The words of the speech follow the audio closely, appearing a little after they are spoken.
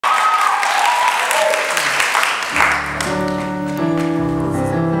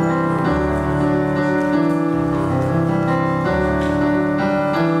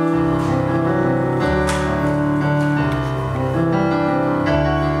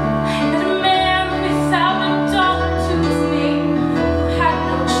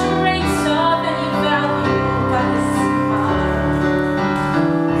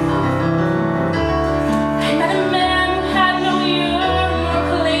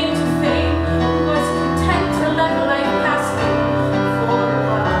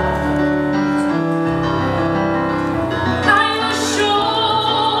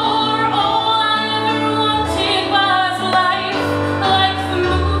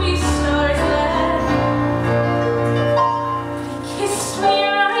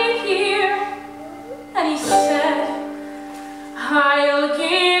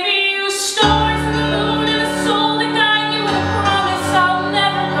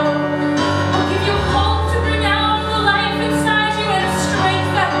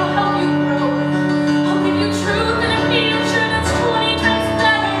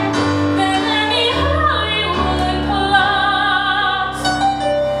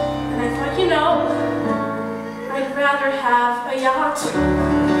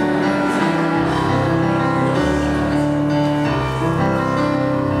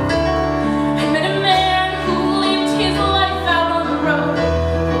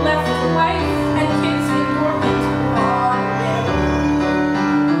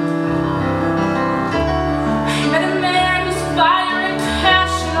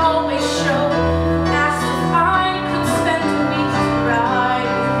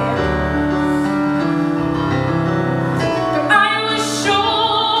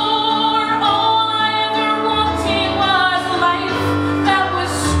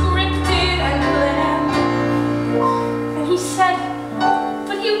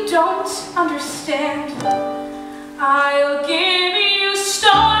I'll give you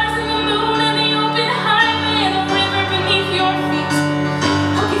stars and the moon and the open highway and the river beneath your feet.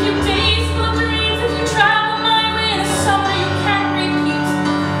 I'll give you days full of dreams if you travel my way in a summer you can't repeat.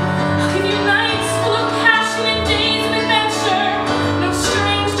 I'll give you nights full of passion and days of adventure, no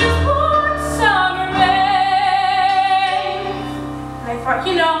strings, just warm summer rain. And I thought,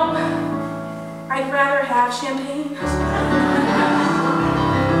 you know, I'd rather have champagne.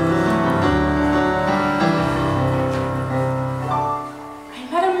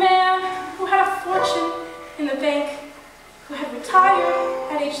 Who had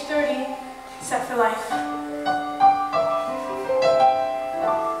retired at age 30, set for life. I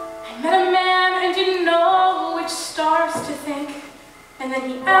met a man and didn't know which stars to thank, and then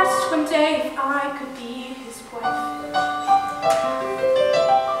he asked one day if I could be his wife.